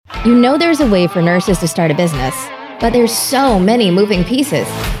You know there's a way for nurses to start a business, but there's so many moving pieces.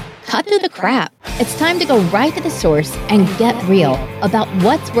 Cut through the crap. It's time to go right to the source and get real about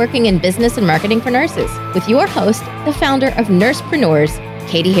what's working in business and marketing for nurses with your host, the founder of Nursepreneurs,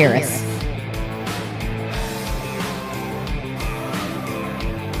 Katie Harris.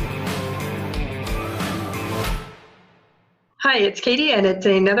 Hi, it's Katie, and it's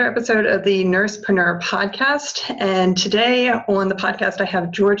another episode of the Nursepreneur podcast. And today on the podcast, I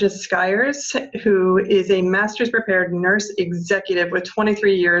have Georgia Skyers, who is a master's prepared nurse executive with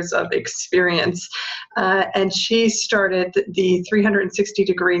 23 years of experience. And she started the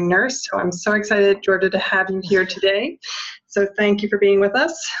 360-degree nurse. So I'm so excited, Georgia, to have you here today. So thank you for being with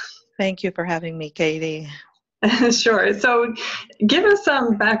us. Thank you for having me, Katie. Sure. So give us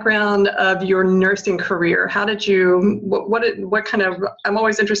some background of your nursing career. How did you, what kind of, I'm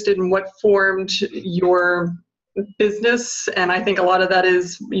always interested in what formed your business. And I think a lot of that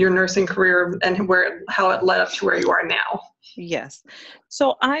is your nursing career and how it led up to where you are now. Yes.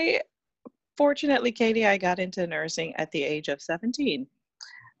 So fortunately, Katie, I got into nursing at the age of 17.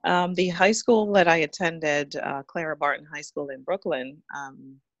 The high school that I attended, Clara Barton High School in Brooklyn,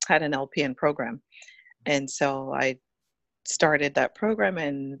 had an LPN program. And so I started that program,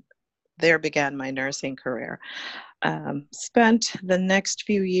 and there began my nursing career. Spent the next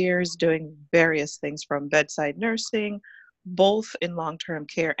few years doing various things from bedside nursing, both in long-term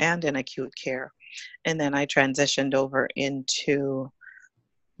care and in acute care. And then I transitioned over into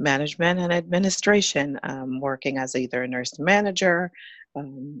management and administration, working as either a nurse manager,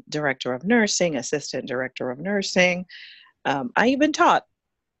 director of nursing, assistant director of nursing. I even taught.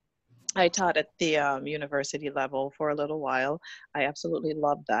 I taught at the university level for a little while. I absolutely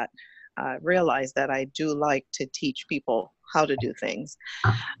loved that. I realized that I do like to teach people how to do things.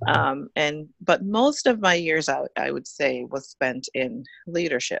 But most of my years out, I would say, was spent in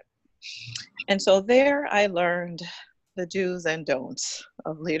leadership. And so there I learned the do's and don'ts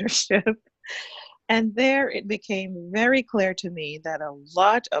of leadership. And there it became very clear to me that a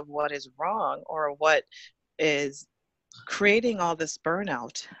lot of what is wrong, or what is creating all this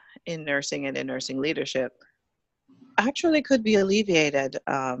burnout in nursing and in nursing leadership, actually could be alleviated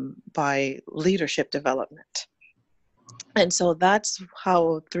by leadership development. And so that's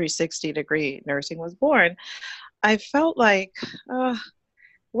how 360-degree nursing was born. I felt like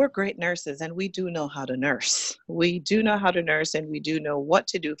we're great nurses, and we do know how to nurse. We do know how to nurse, and we do know what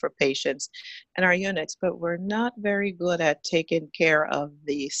to do for patients and our units, but we're not very good at taking care of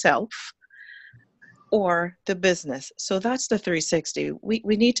the self or the business. So that's the 360. We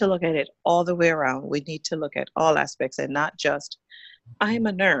need to look at it all the way around. We need to look at all aspects, and not just, I'm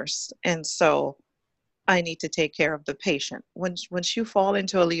a nurse, and so I need to take care of the patient. Once you fall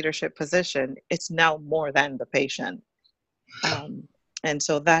into a leadership position, it's now more than the patient. And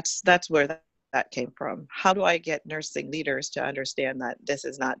so that's where that came from. How do I get nursing leaders to understand that this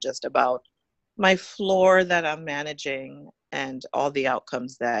is not just about my floor that I'm managing and all the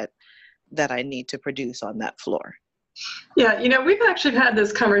outcomes that I need to produce on that floor? Yeah, we've actually had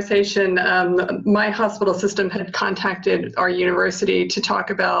this conversation. My hospital system had contacted our university to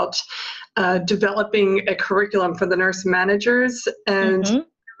talk about developing a curriculum for the nurse managers, and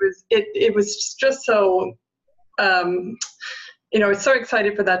it was just so. It's so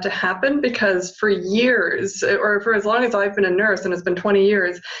excited for that to happen, because for years, or for as long as I've been a nurse, and it's been 20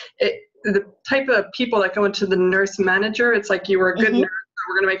 years, the type of people that go into the nurse manager, it's like, you were a good nurse,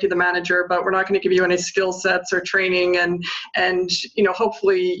 we're going to make you the manager, but we're not going to give you any skill sets or training, and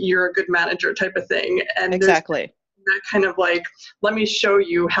hopefully you're a good manager type of thing. And exactly that kind of like, let me show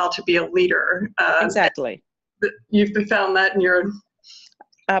you how to be a leader. Exactly. You've found that in your...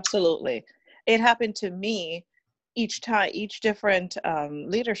 Absolutely. It happened to me each time, each different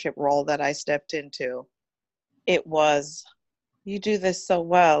leadership role that I stepped into. It was, you do this so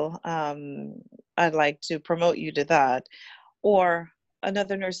well, I'd like to promote you to that. Or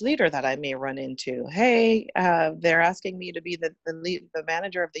another nurse leader that I may run into. Hey, they're asking me to be the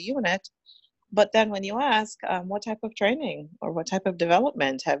manager of the unit. But then when you ask, what type of training or what type of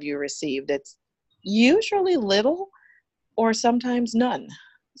development have you received? It's usually little, or sometimes none.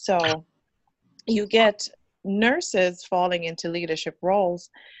 So you get nurses falling into leadership roles,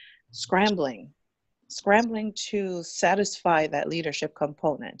 scrambling to satisfy that leadership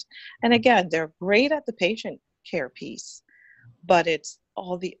component. And again, they're great at the patient care piece, but it's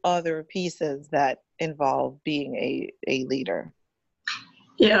all the other pieces that involve being a leader.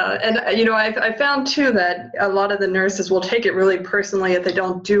 Yeah, and I found too that a lot of the nurses will take it really personally if they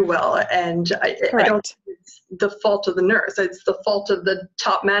don't do well, and I don't think it's the fault of the nurse. It's the fault of the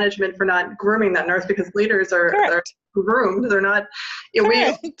top management for not grooming that nurse, because leaders are groomed. They're not, we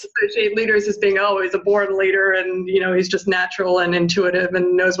associate leaders as being, oh, he's a born leader and, he's just natural and intuitive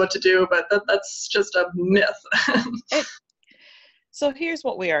and knows what to do, but that's just a myth. So here's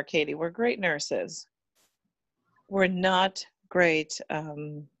what we are, Katie. We're great nurses. We're not great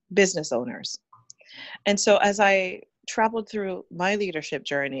business owners. And so as I traveled through my leadership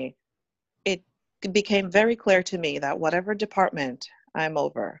journey, it became very clear to me that whatever department I'm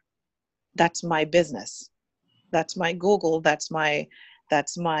over, that's my business. That's my Google, that's my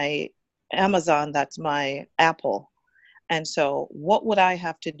Amazon, that's my Apple. And so what would I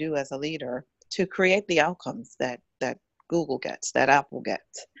have to do as a leader to create the outcomes that Google gets, that Apple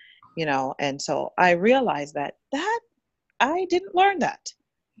gets, And so I realized that I didn't learn that.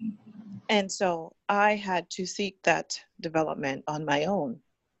 And so I had to seek that development on my own,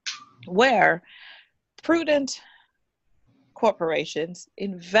 where prudent corporations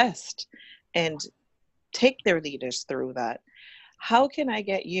invest and take their leaders through that. How can I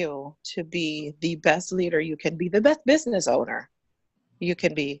get you to be the best leader you can be, the best business owner you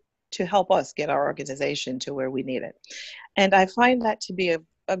can be, to help us get our organization to where we need it? And I find that to be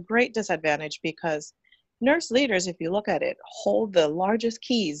a great disadvantage, because nurse leaders, if you look at it, hold the largest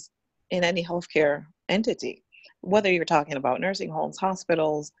keys in any healthcare entity. Whether you're talking about nursing homes,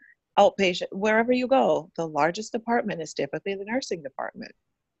 hospitals, outpatient, wherever you go, the largest department is typically the nursing department.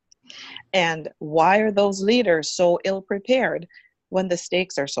 And why are those leaders so ill-prepared when the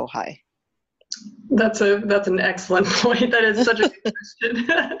stakes are so high? That's an excellent point. That is such a good question.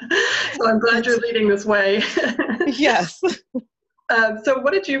 So I'm glad you're leading this way. Yes. So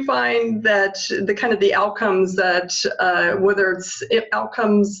what did you find that the kind of the outcomes that, whether it's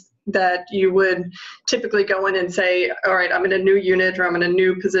outcomes that you would typically go in and say, all right, I'm in a new unit or I'm in a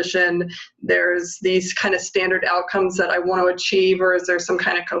new position, there's these kind of standard outcomes that I want to achieve, or is there some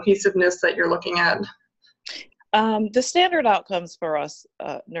kind of cohesiveness that you're looking at? The standard outcomes for us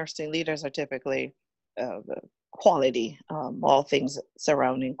nursing leaders are typically quality, all things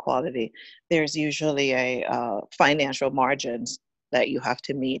surrounding quality. There's usually a financial margins that you have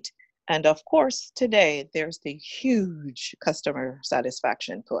to meet. And of course, today, there's the huge customer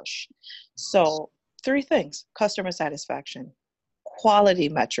satisfaction push. So 3 things: customer satisfaction, quality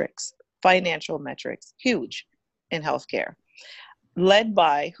metrics, financial metrics, huge in healthcare, led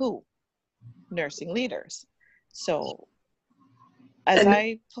by who? Nursing leaders. So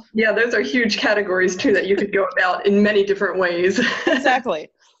those are huge categories too that you could go about in many different ways. Exactly.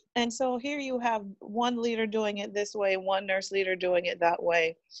 And so here you have one leader doing it this way, one nurse leader doing it that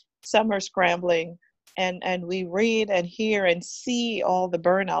way. Some are scrambling, and we read and hear and see all the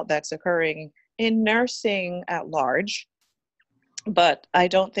burnout that's occurring in nursing at large. But I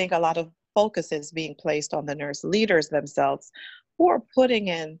don't think a lot of focus is being placed on the nurse leaders themselves, who are putting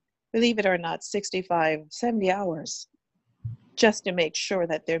in, believe it or not, 65, 70 hours just to make sure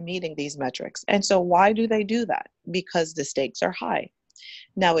that they're meeting these metrics. And so why do they do that? Because the stakes are high.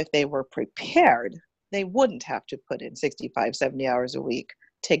 Now, if they were prepared, they wouldn't have to put in 65, 70 hours a week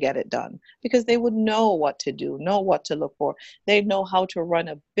to get it done, because they would know what to do, know what to look for. They'd know how to run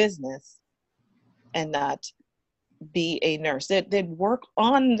a business and not be a nurse. They'd work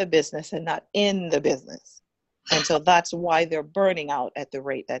on the business and not in the business. And so that's why they're burning out at the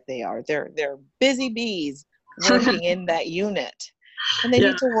rate that they are. They're busy bees working in that unit, and they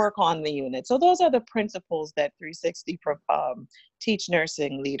need to work on the unit. So those are the principles that 360 teach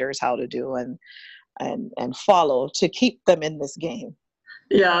nursing leaders how to do and follow to keep them in this game.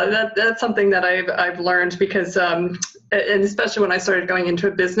 Yeah, that's something that I've learned, because, and especially when I started going into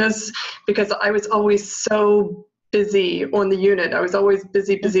a business, because I was always so busy on the unit. I was always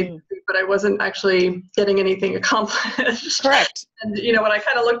busy, but I wasn't actually getting anything accomplished. Correct. And, when I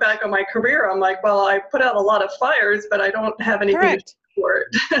kind of look back on my career, I'm like, well, I put out a lot of fires, but I don't have anything to support.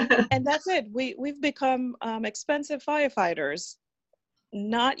 And that's it. We've become expensive firefighters,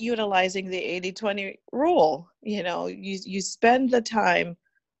 not utilizing the 80-20 rule. You spend the time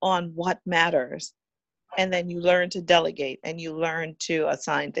on what matters, and then you learn to delegate and you learn to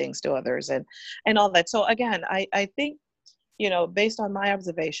assign things to others and all that. So again, I think, based on my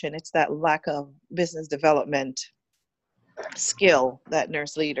observation, it's that lack of business development skill that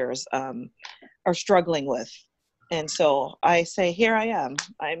nurse leaders are struggling with. And so I say, here I am.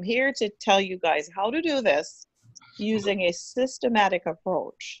 I'm here to tell you guys how to do this using a systematic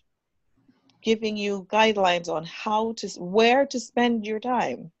approach, giving you guidelines on where to spend your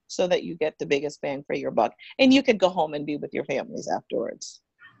time so that you get the biggest bang for your buck. And you can go home and be with your families afterwards.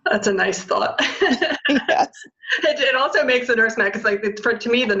 That's a nice thought. Yes. It also makes a nurse manager, because to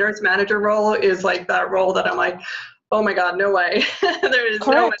me, the nurse manager role is like that role that I'm like, Oh my God, no way. There is no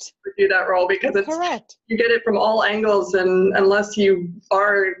way Correct. to do that role because Correct. you get it from all angles, and unless you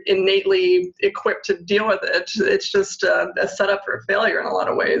are innately equipped to deal with it, it's just a setup for failure in a lot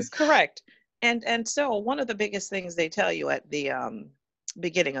of ways. Correct. And so one of the biggest things they tell you at the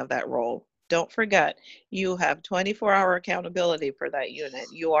beginning of that role, don't forget, you have 24-hour accountability for that unit.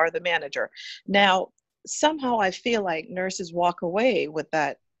 You are the manager. Now, somehow I feel like nurses walk away with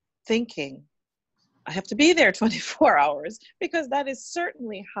that thinking, I have to be there 24 hours, because that is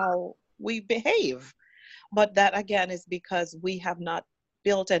certainly how we behave. But that, again, is because we have not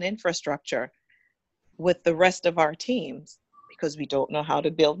built an infrastructure with the rest of our teams, because we don't know how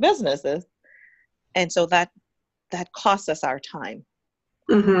to build businesses. And so that costs us our time.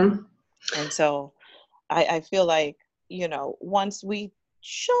 Mm-hmm. And so I feel like, once we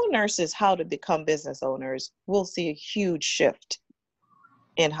show nurses how to become business owners, we'll see a huge shift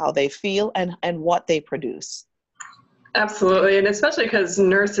in how they feel and what they produce. Absolutely. And especially because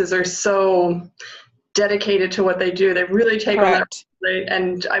nurses are so dedicated to what they do. They really take Correct. on that.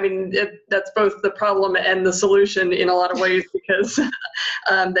 And I mean, that's both the problem and the solution in a lot of ways, because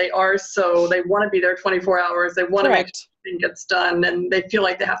they want to be there 24 hours. They want to make sure everything gets done, and they feel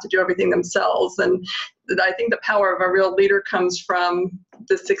like they have to do everything themselves. And I think the power of a real leader comes from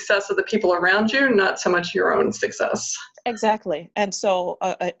the success of the people around you, not so much your own success. Exactly. And so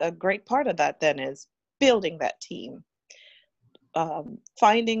a great part of that then is building that team.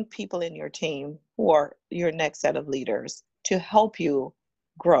 Finding people in your team who are your next set of leaders to help you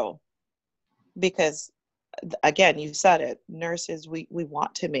grow. Because again, you said it, nurses, we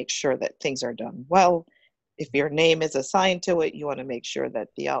want to make sure that things are done well. If your name is assigned to it, you want to make sure that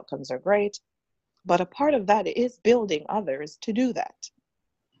the outcomes are great. But a part of that is building others to do that.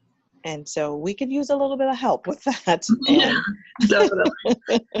 And so we could use a little bit of help with that. Yeah,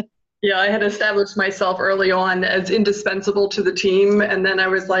 definitely. Yeah, I had established myself early on as indispensable to the team, and then I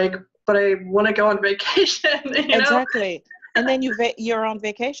was like, but I want to go on vacation. Exactly. And then you're on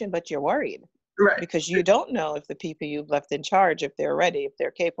vacation, but you're worried. Right. Because you don't know if the people you've left in charge, if they're ready, if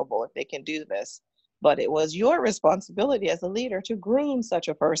they're capable, if they can do this. But it was your responsibility as a leader to groom such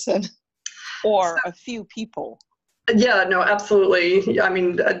a person or a few people. Yeah, no, absolutely. I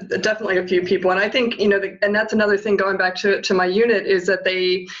mean, definitely a few people. And I think, and that's another thing going back to my unit, is that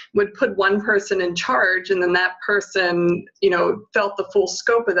they would put one person in charge, and then that person, felt the full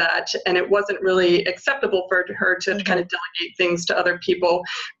scope of that. And it wasn't really acceptable for her to kind of delegate things to other people,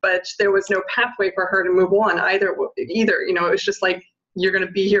 but there was no pathway for her to move on either. It was just like, you're going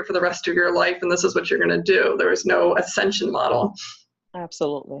to be here for the rest of your life, and this is what you're going to do. There was no ascension model.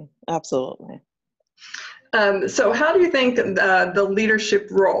 Absolutely. Absolutely. So how do you think the leadership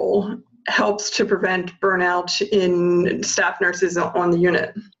role helps to prevent burnout in staff nurses on the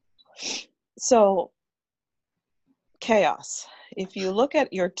unit? So, chaos. If you look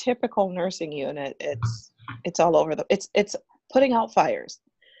at your typical nursing unit, it's all over it's putting out fires.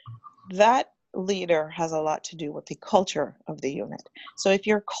 That leader has a lot to do with the culture of the unit. So if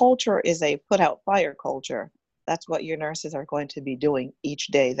your culture is a put out fire culture, that's what your nurses are going to be doing each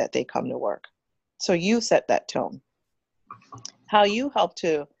day that they come to work. So you set that tone. How you help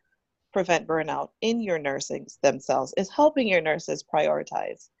to prevent burnout in your nursing themselves is helping your nurses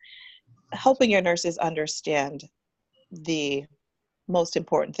prioritize, helping your nurses understand the most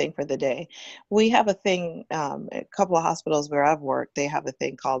important thing for the day. We have a thing, a couple of hospitals where I've worked, they have a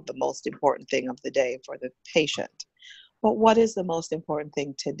thing called the most important thing of the day for the patient. But what is the most important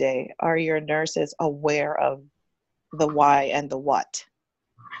thing today? Are your nurses aware of the why and the what?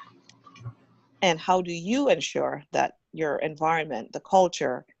 And how do you ensure that your environment, the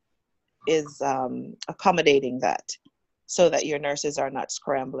culture, is accommodating that, so that your nurses are not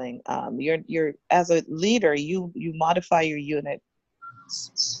scrambling? You're as a leader, you modify your unit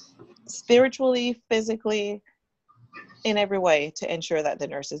spiritually, physically, in every way to ensure that the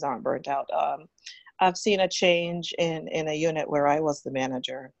nurses aren't burnt out. I've seen a change in a unit where I was the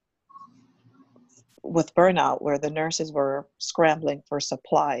manager with burnout, where the nurses were scrambling for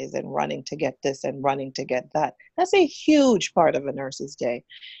supplies and running to get this and running to get that. That's a huge part of a nurse's day.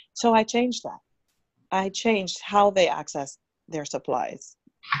 So I changed that. I changed how they access their supplies.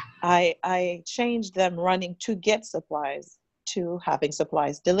 I changed them running to get supplies to having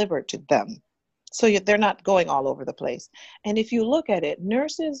supplies delivered to them. So they're not going all over the place. And if you look at it,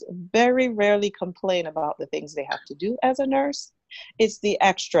 nurses very rarely complain about the things they have to do as a nurse. It's the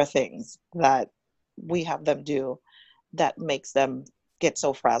extra things that we have them do that makes them get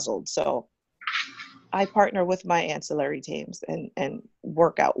so frazzled. So I partner with my ancillary teams and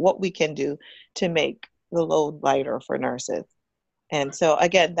work out what we can do to make the load lighter for nurses. And so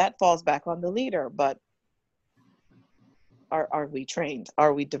again, that falls back on the leader, but Are we trained?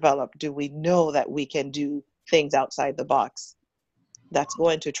 Are we developed? Do we know that we can do things outside the box? That's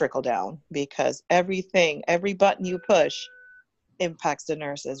going to trickle down, because every button you push impacts the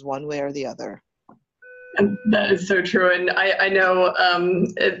nurses one way or the other. And that is so true. And I know,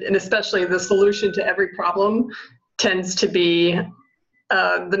 and especially the solution to every problem tends to be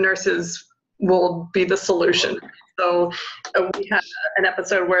the nurses will be the solution. So we had an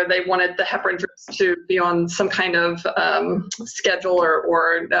episode where they wanted the heparin drips to be on some kind of schedule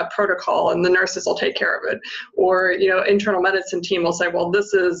or protocol, and the nurses will take care of it. Or, internal medicine team will say, well,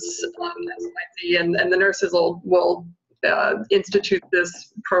 this is XYZ, and the nurses will institute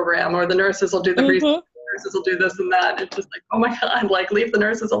this program, or the nurses will do the research. Nurses will do this and that. It's just like, oh my God, like, leave the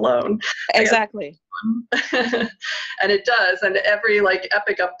nurses alone. Exactly. And it does. And every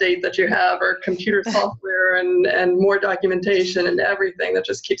Epic update that you have, or computer software and more documentation and everything that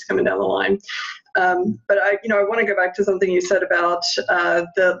just keeps coming down the line. But I want to go back to something you said about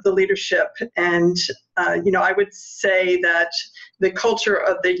the leadership. And, I would say that the culture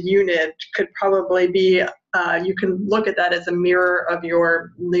of the unit could probably be, you can look at that as a mirror of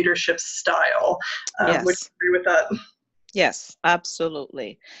your leadership style. Yes. Would you agree with that? Yes,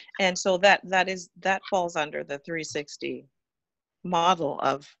 absolutely. And so that falls under the 360 model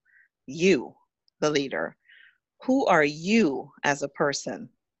of you, the leader. Who are you as a person?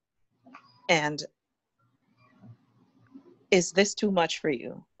 And is this too much for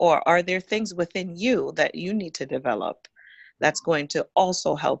you? Or are there things within you that you need to develop that's going to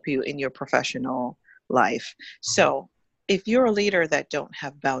also help you in your professional life? So if you're a leader that don't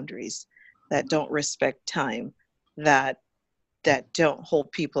have boundaries, that don't respect time, that don't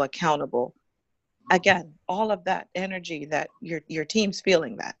hold people accountable, again, all of that energy that your team's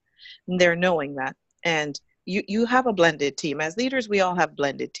feeling that, and they're knowing that. And you have a blended team. As leaders, we all have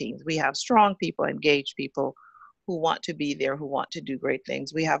blended teams. We have strong people, engaged people who want to be there, who want to do great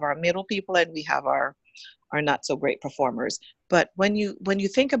things. We have our middle people, and we have our not so great performers. But when you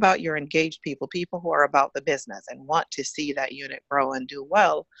think about your engaged people who are about the business and want to see that unit grow and do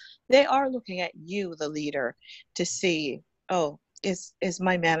well, they are looking at you, the leader, to see, oh, is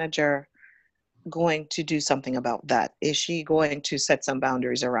my manager going to do something about that? Is she going to set some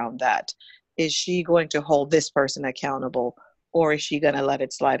boundaries around that? Is she going to hold this person accountable, or is she going to let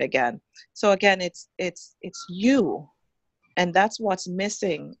it slide again? So again, it's you. And that's what's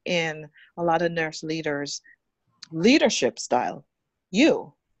missing in a lot of nurse leaders' leadership style.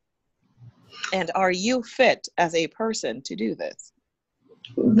 You. And are you fit as a person to do this?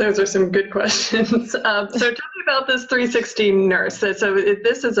 Those are some good questions. So tell me about this 360 nurse. So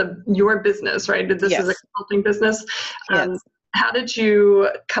this is your business, right? This Yes. is a consulting business. Yes. How did you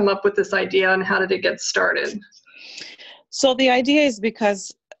come up with this idea, and how did it get started? So the idea is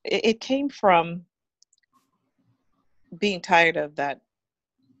because it came from being tired of that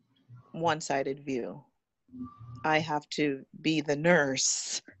one-sided view. I have to be the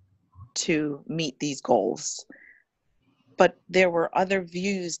nurse to meet these goals. But there were other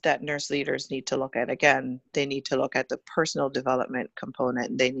views that nurse leaders need to look at. Again, they need to look at the personal development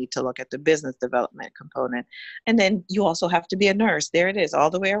component. They need to look at the business development component. And then you also have to be a nurse. There it is, all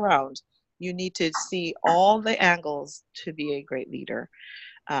the way around. You need to see all the angles to be a great leader.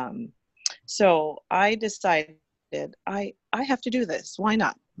 So I decided I have to do this. Why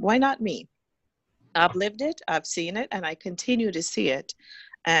not? Why not me? I've lived it, I've seen it, and I continue to see it.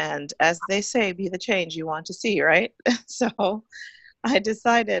 And as they say, be the change you want to see, right? So I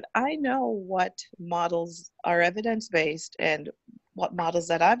decided I know what models are evidence-based and what models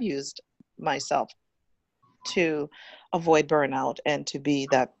that I've used myself to avoid burnout and to be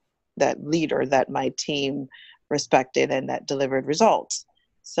that leader that my team respected and that delivered results.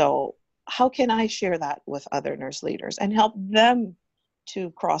 So how can I share that with other nurse leaders and help them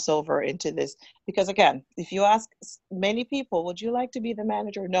to cross over into this? Because again, if you ask many people, would you like to be the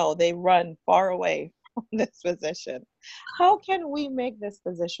manager? No, they run far away from this position. How can we make this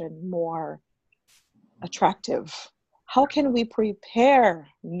position more attractive? How can we prepare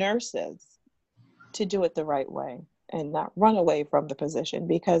nurses to do it the right way and not run away from the position?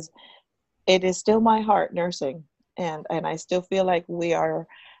 Because it is still my heart, nursing, and I still feel like we are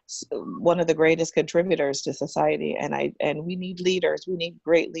one of the greatest contributors to society, and we need leaders. We need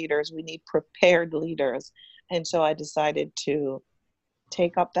great leaders. We need prepared leaders. And so I decided to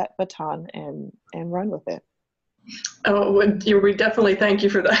take up that baton and run with it. Oh, we definitely thank you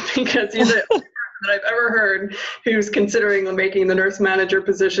for that, because you're the only person that I've ever heard who's considering making the nurse manager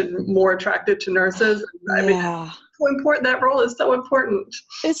position more attractive to nurses. I mean, so important. That role is so important.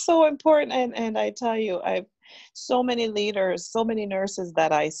 It's so important. And I tell you, so many leaders, so many nurses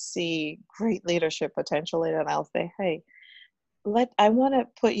that I see great leadership potential in, and I'll say, hey, I want to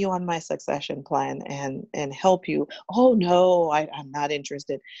put you on my succession plan and help you. Oh no, I'm not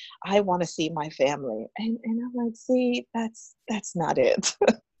interested. I want to see my family. And I'm like, see, that's not it.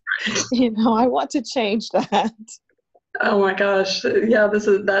 I want to change that. Oh my gosh. Yeah,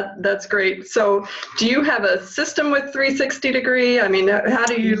 that's great. So do you have a system with 360 degree? I mean, how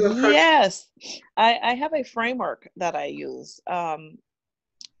do you approach? Yes, I have a framework that I use. I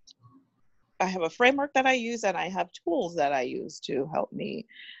have a framework that I use, and I have tools that I use to help me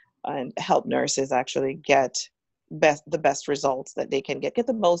and help nurses actually get the best results that they can get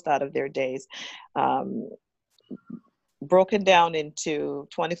the most out of their days. Broken down into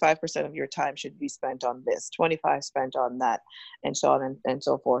 25% of your time should be spent on this, 25 spent on that, and so on and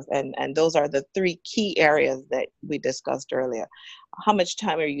so forth. And those are the three key areas that we discussed earlier. How much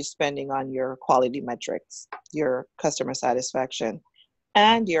time are you spending on your quality metrics, your customer satisfaction,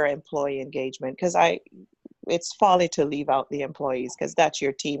 and your employee engagement? Because it's folly to leave out the employees, because that's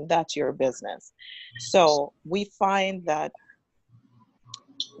your team, that's your business. So we find that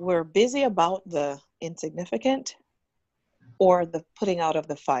we're busy about the insignificant or the putting out of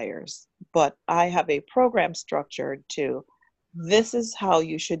the fires. But I have a program structured to, this is how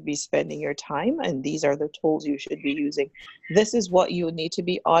you should be spending your time, and these are the tools you should be using. This is what you need to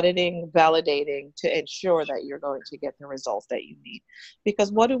be auditing, validating to ensure that you're going to get the results that you need.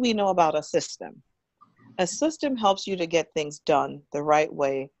 Because what do we know about a system? A system helps you to get things done the right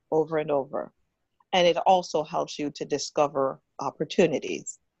way over and over. And it also helps you to discover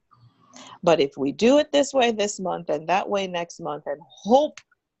opportunities. But if we do it this way this month and that way next month and hope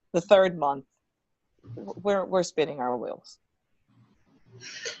the third month, we're spinning our wheels.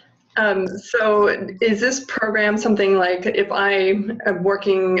 So is this program something like, if I am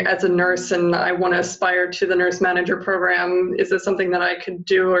working as a nurse and I want to aspire to the nurse manager program, is this something that I could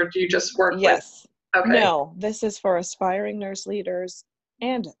do, or do you just work with? Yes. Okay. No, this is for aspiring nurse leaders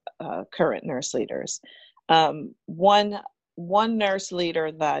and current nurse leaders. One nurse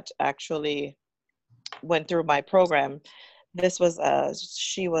leader that actually went through my program,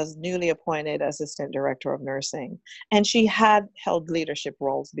 she was newly appointed assistant director of nursing, and she had held leadership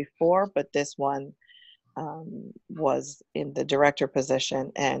roles before, but this one was in the director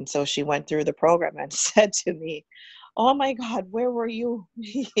position. And so she went through the program and said to me, oh my God, where were you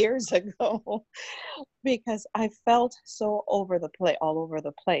years ago? Because I felt so all over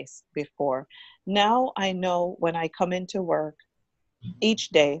the place before. Now I know when I come into work each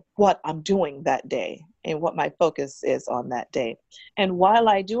day what I'm doing that day and what my focus is on that day. And while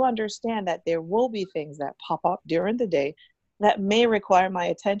I do understand that there will be things that pop up during the day that may require my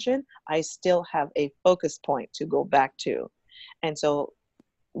attention, I still have a focus point to go back to. And so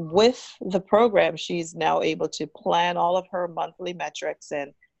with the program, she's now able to plan all of her monthly metrics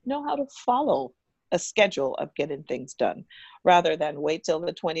and know how to follow a schedule of getting things done, rather than wait till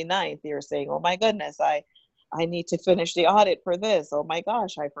the 29th. You're saying, oh my goodness, I need to finish the audit for this. Oh my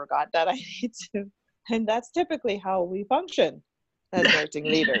gosh, I forgot that I need to. And that's typically how we function as nursing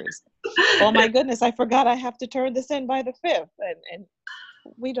leaders. Oh my goodness, I forgot I have to turn this in by the 5th. And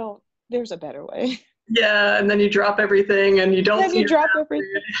we don't, there's a better way. Yeah, and then you drop everything and you don't. Then you drop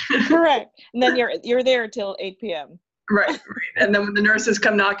everything. Correct. And then you're there till 8 p.m. Right. And then when the nurses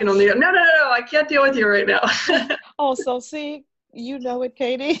come knocking on the door, no, I can't deal with you right now. Oh, so see, you know it,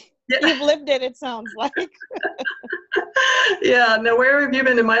 Katie. Yeah. You've lived it, it sounds like. Yeah, no, where have you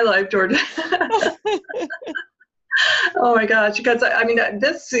been in my life, Georgia? Oh my gosh, because I mean,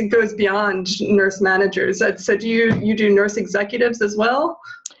 this goes beyond nurse managers. So do you do nurse executives as well?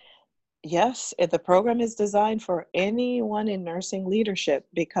 Yes, the program is designed for anyone in nursing leadership,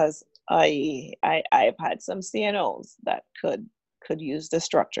 because I've had some CNOs that could use the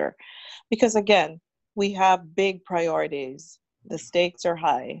structure, because again, we have big priorities. The stakes are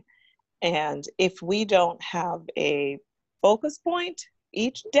high. And if we don't have a focus point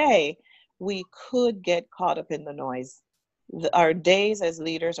each day, we could get caught up in the noise. Our days as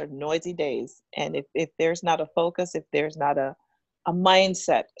leaders are noisy days. And if there's not a focus, if there's not a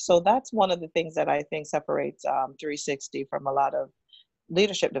mindset. So that's one of the things that I think separates 360 from a lot of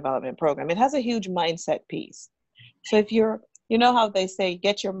leadership development program. It has a huge mindset piece. So if you know how they say,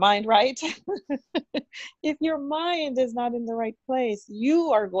 get your mind right. If your mind is not in the right place,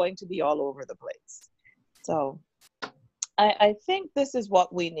 you are going to be all over the place. So I think this is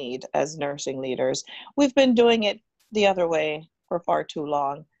what we need as nursing leaders. We've been doing it the other way for far too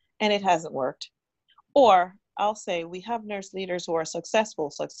long, and it hasn't worked. Or I'll say we have nurse leaders who are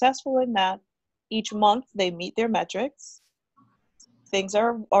successful in that each month they meet their metrics. Things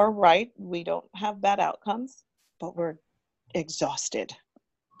are right. We don't have bad outcomes, but we're exhausted.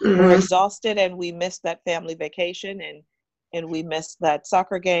 Mm-hmm. We're exhausted, and we missed that family vacation, and and we missed that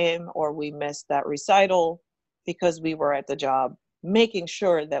soccer game or we missed that recital because we were at the job, making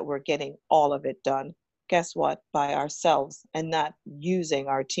sure that we're getting all of it done. Guess what? By ourselves, and not using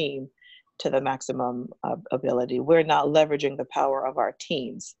our team to the maximum ability. We're not leveraging the power of our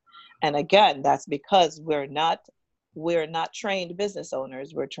teams. And again, that's because we're not trained business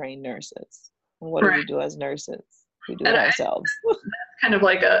owners, we're trained nurses. And what do we do as nurses? We do it ourselves. Kind of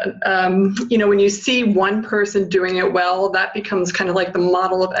like when you see one person doing it well, that becomes kind of like the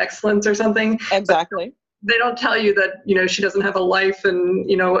model of excellence or something. Exactly. But they don't tell you that, she doesn't have a life and,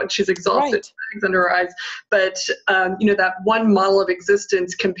 she's exhausted, right. Bags under her eyes. But, that one model of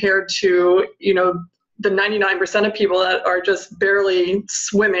existence compared to, the 99% of people that are just barely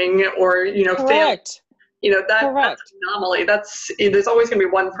swimming or, failing. Correct. That's an anomaly. There's always going to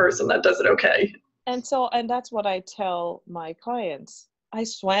be one person that does it okay. And that's what I tell my clients. I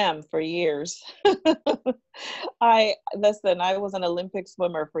swam for years. I was an Olympic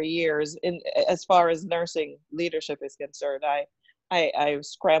swimmer for years as far as nursing leadership is concerned. I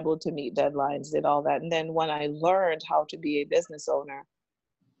scrambled to meet deadlines, did all that. And then when I learned how to be a business owner,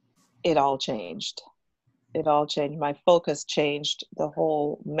 it all changed. My focus changed. The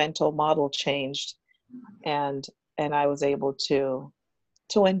whole mental model changed. And I was able to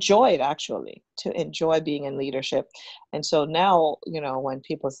enjoy it, actually, to enjoy being in leadership. And so now, when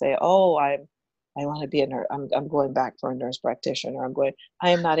people say, oh, I want to be a nurse, I'm going back for a nurse practitioner, I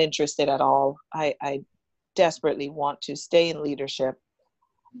am not interested at all. I desperately want to stay in leadership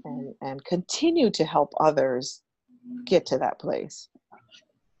and continue to help others get to that place.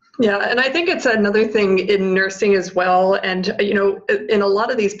 Yeah, and I think it's another thing in nursing as well. And, in a lot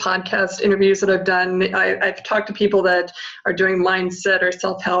of these podcast interviews that I've done, I've talked to people that are doing mindset or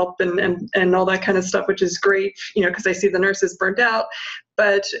self-help and all that kind of stuff, which is great, because I see the nurses burnt out.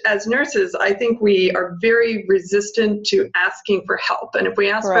 But as nurses, I think we are very resistant to asking for help. And if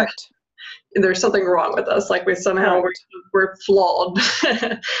we ask for help, there's something wrong with us, like we're flawed.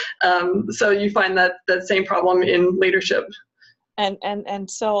 So you find that same problem in leadership.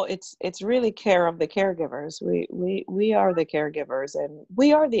 And so it's really care of the caregivers. We are the caregivers, and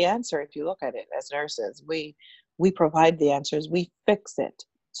we are the answer. If you look at it as nurses, we provide the answers, we fix it.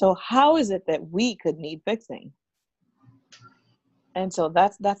 So how is it that we could need fixing? And so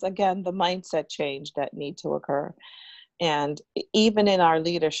that's again the mindset change that need to occur. And even in our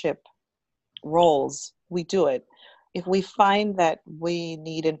leadership roles, we do it. If we find that we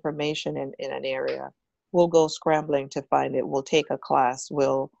need information in an area, we'll go scrambling to find it. We'll take a class.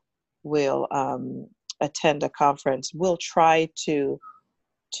 We'll attend a conference. We'll try to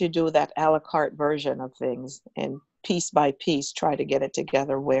do that a la carte version of things, and piece by piece try to get it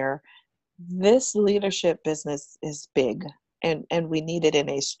together, where this leadership business is big and we need it in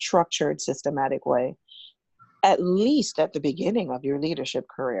a structured, systematic way. At least at the beginning of your leadership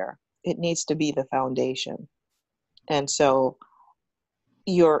career, it needs to be the foundation. And so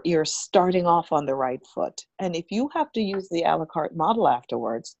you're starting off on the right foot. And if you have to use the a la carte model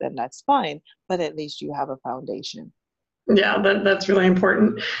afterwards, then that's fine, but at least you have a foundation. Yeah, that's really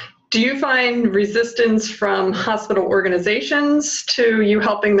important. Do you find resistance from hospital organizations to you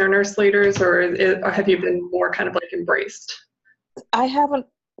helping their nurse leaders, or have you been more kind of like embraced? I haven't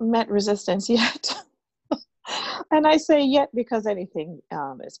met resistance yet. And I say yet because anything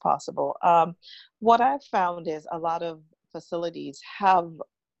is possible. What I've found is a lot of facilities have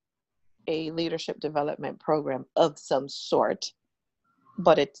a leadership development program of some sort,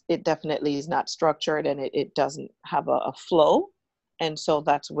 but it definitely is not structured, and it doesn't have a flow. And so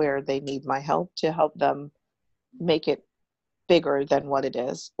that's where they need my help to help them make it bigger than what it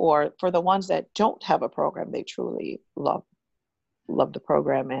is. Or for the ones that don't have a program, they truly love the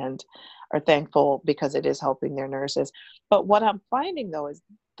program and are thankful because it is helping their nurses. But what I'm finding, though, is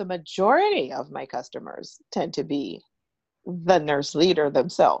the majority of my customers tend to be the nurse leader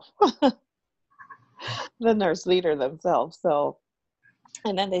themselves. The nurse leader themselves. So,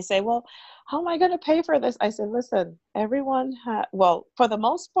 and then they say, well, how am I going to pay for this? I said, listen, everyone for the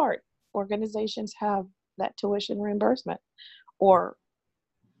most part, organizations have that tuition reimbursement. Or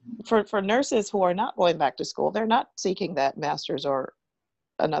for nurses who are not going back to school, they're not seeking that master's or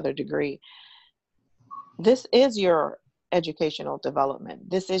another degree. This is your educational development.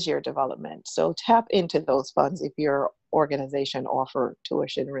 This is your development. So tap into those funds if your organization offer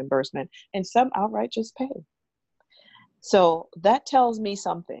tuition reimbursement, and some outright just pay. So that tells me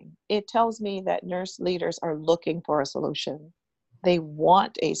something. It tells me that nurse leaders are looking for a solution. They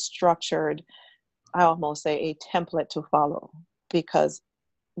want a structured, I almost say a template to follow, because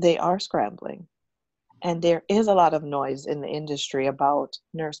they are scrambling. And there is a lot of noise in the industry about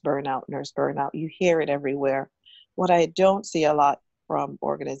nurse burnout. You hear it everywhere. what I don't see a lot from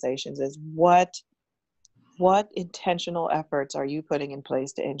organizations is what intentional efforts are you putting in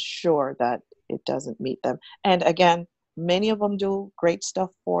place to ensure that it doesn't meet them? And again, many of them do great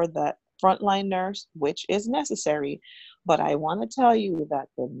stuff for that frontline nurse, which is necessary. But I want to tell you that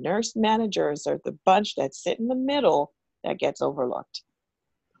the nurse managers are the bunch that sit in the middle that gets overlooked.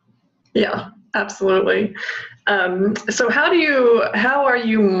 Yeah, absolutely. So how are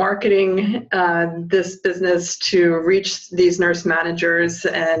you marketing this business to reach these nurse managers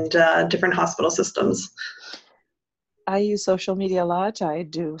and different hospital systems? I use social media a lot. I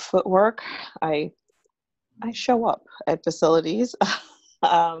do footwork. I show up at facilities.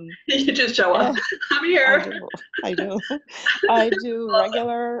 You just show up. I'm here. I do. I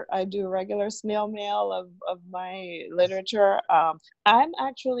do regular snail mail of my literature. I'm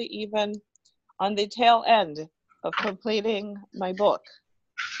actually even on the tail end of completing my book.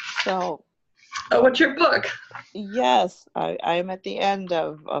 So, what's your book? Yes, I'm at the end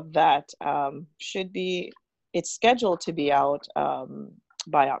of that. It's scheduled to be out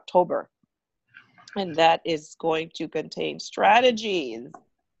by October. And that is going to contain strategies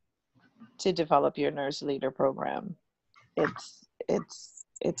to develop your nurse leader program.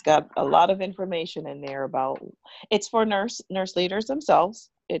 It's got a lot of information in there about, it's for nurse leaders themselves.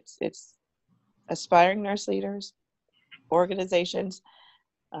 It's aspiring nurse leaders, organizations,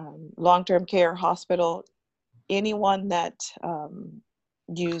 long-term care, hospital, anyone that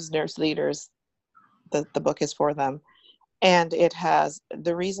use nurse leaders, the book is for them. And it has,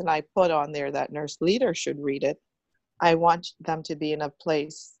 the reason I put on there that nurse leaders should read it, I want them to be in a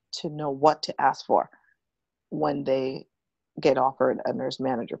place to know what to ask for when they get offered a nurse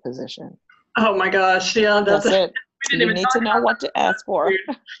manager position. Oh my gosh, yeah, that's it. You need to know what to ask for.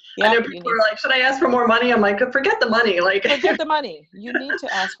 Yeah, I know people are like, should I ask for more money? I'm like, forget the money. Forget the money. You need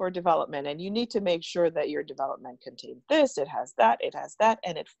to ask for development, and you need to make sure that your development contains this, it has that,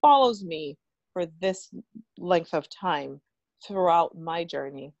 and it follows me for this length of time throughout my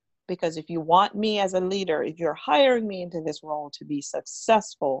journey. Because if you want me as a leader, if you're hiring me into this role to be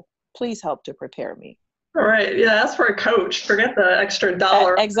successful, please help to prepare me. All right. Yeah, ask for a coach. Forget the extra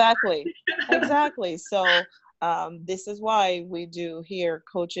dollar. Exactly. So this is why we do here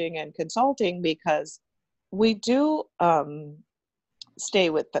coaching and consulting, because we do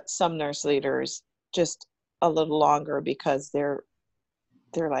stay with some nurse leaders just a little longer because they're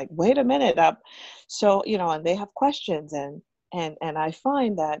like, wait a minute up. So, and they have questions and I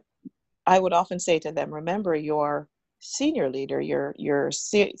find that I would often say to them, remember your senior leader, your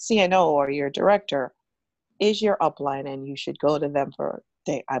CNO or your director is your upline, and you should go to them for,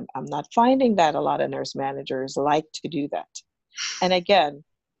 I'm not finding that a lot of nurse managers like to do that. And again,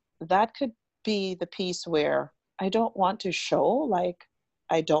 that could be the piece where I don't want to show like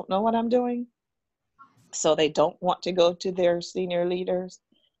I don't know what I'm doing. So they don't want to go to their senior leaders.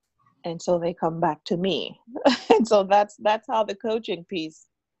 And so they come back to me. And so that's how the coaching piece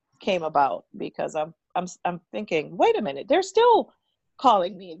came about, because I'm thinking, wait a minute, they're still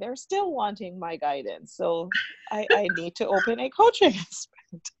calling me. They're still wanting my guidance. So I need to open a coaching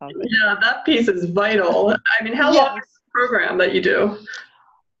aspect of it. Yeah, that piece is vital. I mean, how long is the program that you do?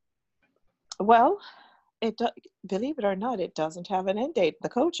 Well, believe it or not, it doesn't have an end date. The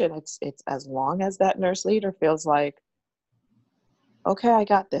coaching, it's as long as that nurse leader feels like, okay, I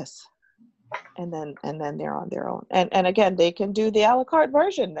got this. And then they're on their own. And again, they can do the a la carte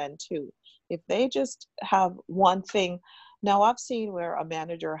version then too. If they just have one thing. Now I've seen where a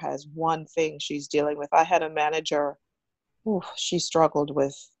manager has one thing she's dealing with. I had a manager, she struggled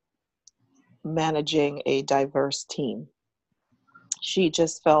with managing a diverse team. She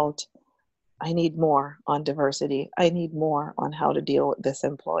just felt, I need more on diversity. I need more on how to deal with this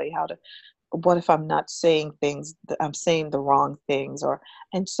employee, what if I'm not saying things, I'm saying the wrong things,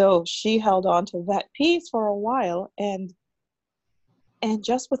 and so she held on to that piece for a while, and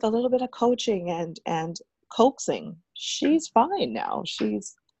just with a little bit of coaching and coaxing, she's fine now.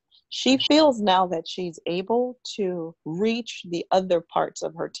 She feels now that she's able to reach the other parts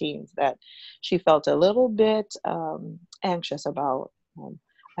of her teams that she felt a little bit anxious about.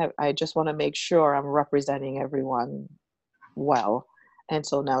 I just want to make sure I'm representing everyone well, and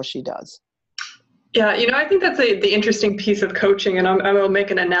so now she does. Yeah, I think that's the interesting piece of coaching, and I will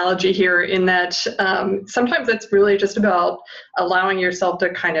make an analogy here in that sometimes it's really just about allowing yourself to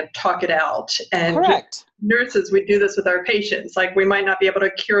kind of talk it out. And correct. Nurses, we do this with our patients. Like, we might not be able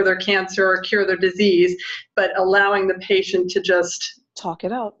to cure their cancer or cure their disease, but allowing the patient to just talk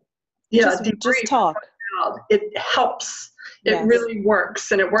it out. Yeah, just talk. It helps. Yes. It really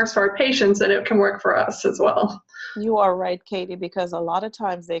works, and it works for our patients, and it can work for us as well. You are right, Katie, because a lot of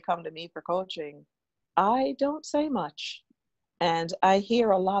times they come to me for coaching I don't say much. And I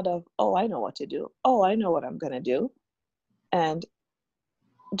hear a lot of, oh, I know what to do. Oh, I know what I'm going to do. And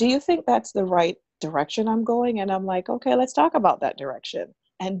do you think that's the right direction I'm going? And I'm like, okay, let's talk about that direction.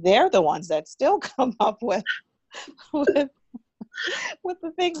 And they're the ones that still come up with with, with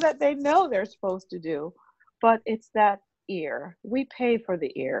the things that they know they're supposed to do. But it's that ear. We pay for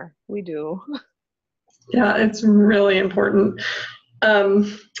the ear. We do. Yeah, it's really important. All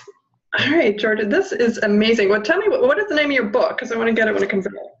right, Georgia, this is amazing. Well, tell me, what is the name of your book? Because I want to get it when it comes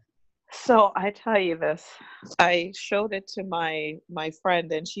out. So I tell you this, I showed it to my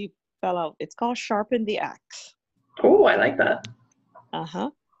friend and she fell out. It's called Sharpen the Axe. Oh, I like that. Uh-huh.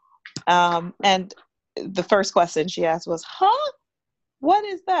 And the first question she asked was, huh? What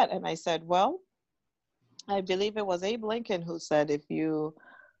is that? And I said, well, I believe it was Abe Lincoln who said, if you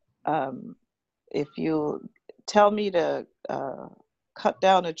tell me to cut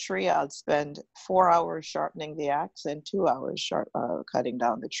down a tree, I'll spend 4 hours sharpening the axe and 2 hours cutting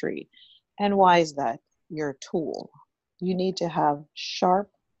down the tree. And why is that? Your tool. You need to have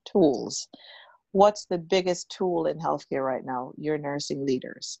sharp tools. What's the biggest tool in healthcare right now? Your nursing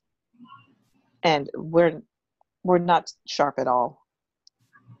leaders. And we're not sharp at all.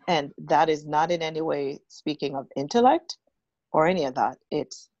 And that is not in any way speaking of intellect or any of that.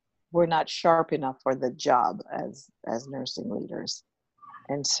 It's we're not sharp enough for the job as nursing leaders.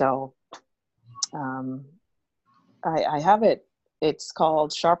 And so I have it. It's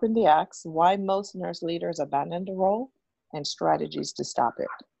called Sharpen the Axe, Why Most Nurse Leaders Abandon the Role and Strategies to Stop It.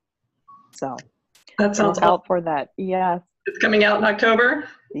 So that sounds look out for that. Yes. It's coming out in October?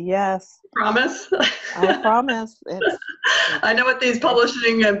 Yes. Promise? I promise. I know with these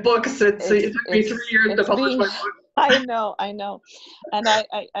publishing books, it took me 3 years to publish my book. I know. And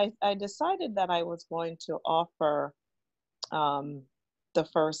I decided that I was going to offer the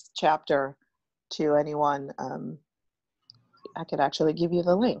first chapter to anyone. I could actually give you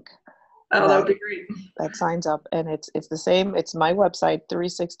the link. Oh, that would be great. That signs up, and it's the same. It's my website,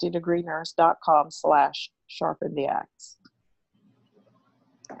 360degreenurse.com/sharpen the axe.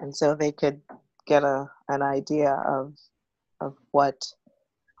 And so they could get an idea of what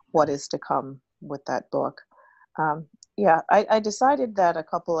is to come with that book. I decided that a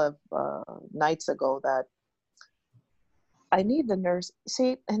couple of nights ago that I need the nurse,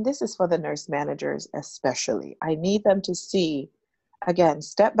 see, and this is for the nurse managers especially. I need them to see, again,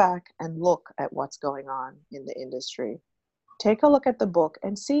 step back and look at what's going on in the industry. Take a look at the book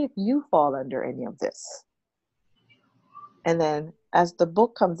and see if you fall under any of this. And then as the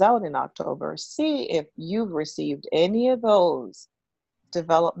book comes out in October, see if you've received any of those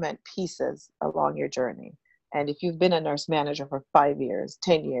development pieces along your journey. And if you've been a nurse manager for 5 years,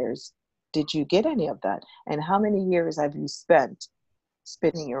 10 years, did you get any of that? And how many years have you spent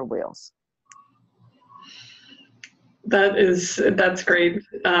spinning your wheels? That's great.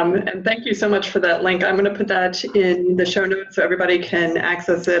 And thank you so much for that link. I'm going to put that in the show notes so everybody can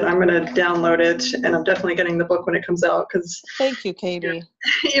access it. I'm going to download it, and I'm definitely getting the book when it comes out because thank you, Katie.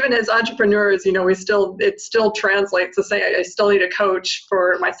 Even as entrepreneurs, it still translates to say I still need a coach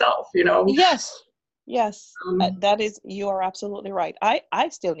for myself, Yes, that is, you are absolutely right. I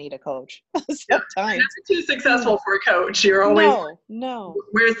still need a coach sometimes. You're never too successful for a coach. You're always no.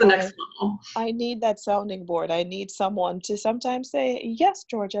 Where's the next level? I need that sounding board. I need someone to sometimes say, yes,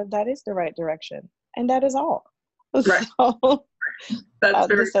 Georgia, that is the right direction, and that is all. Right. So,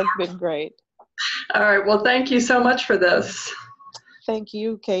 this has been great. All right. Well, thank you so much for this. Thank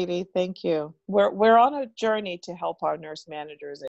you, Katie. Thank you. We're on a journey to help our nurse managers